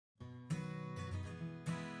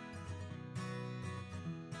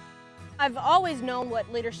I've always known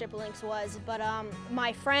what Leadership Links was, but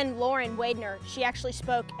my friend Lauren Wadner, she actually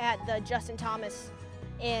spoke at the Justin Thomas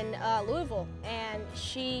in Louisville, and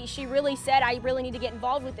she really said, I really need to get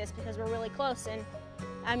involved with this because we're really close. And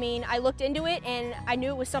I mean, I looked into it and I knew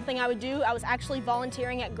it was something I would do. I was actually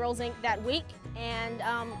volunteering at Girls Inc. that week, and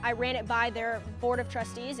I ran it by their board of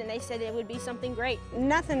trustees, and they said it would be something great.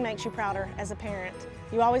 Nothing makes you prouder as a parent.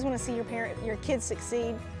 You always want to see your kids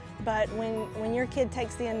succeed, but when your kid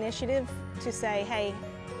takes the initiative to say, hey,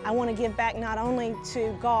 I want to give back not only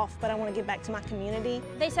to golf, but I want to give back to my community.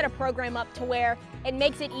 They set a program up to where it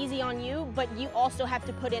makes it easy on you, but you also have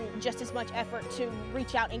to put in just as much effort to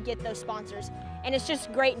reach out and get those sponsors. And it's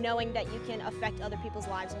just great knowing that you can affect other people's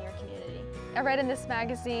lives in your community. I read in this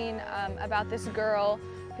magazine about this girl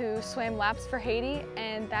who swam laps for Haiti,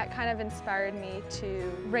 and that kind of inspired me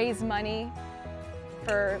to raise money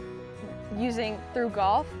for using through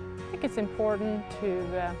golf. I think it's important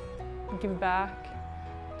to give back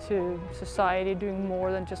to society, doing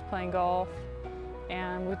more than just playing golf.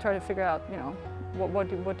 And we try to figure out, you know,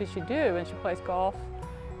 what did she do when she plays golf?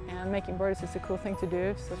 And making birdies is a cool thing to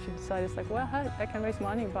do. So she decided, it's like, well, I can raise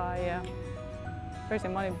money by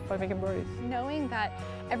making birdies. Knowing that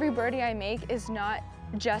every birdie I make is not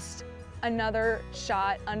just another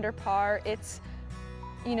shot under par, it's,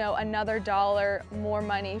 you know, another dollar more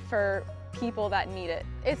money for people that need it.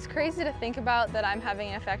 It's crazy to think about that I'm having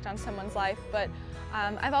an effect on someone's life, but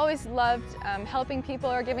I've always loved helping people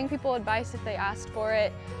or giving people advice if they asked for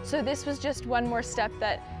it. So this was just one more step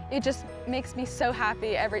that it just makes me so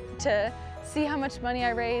happy to see how much money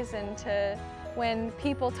I raise, and to when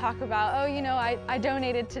people talk about, oh, you know, I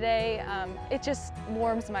donated today, it just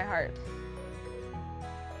warms my heart.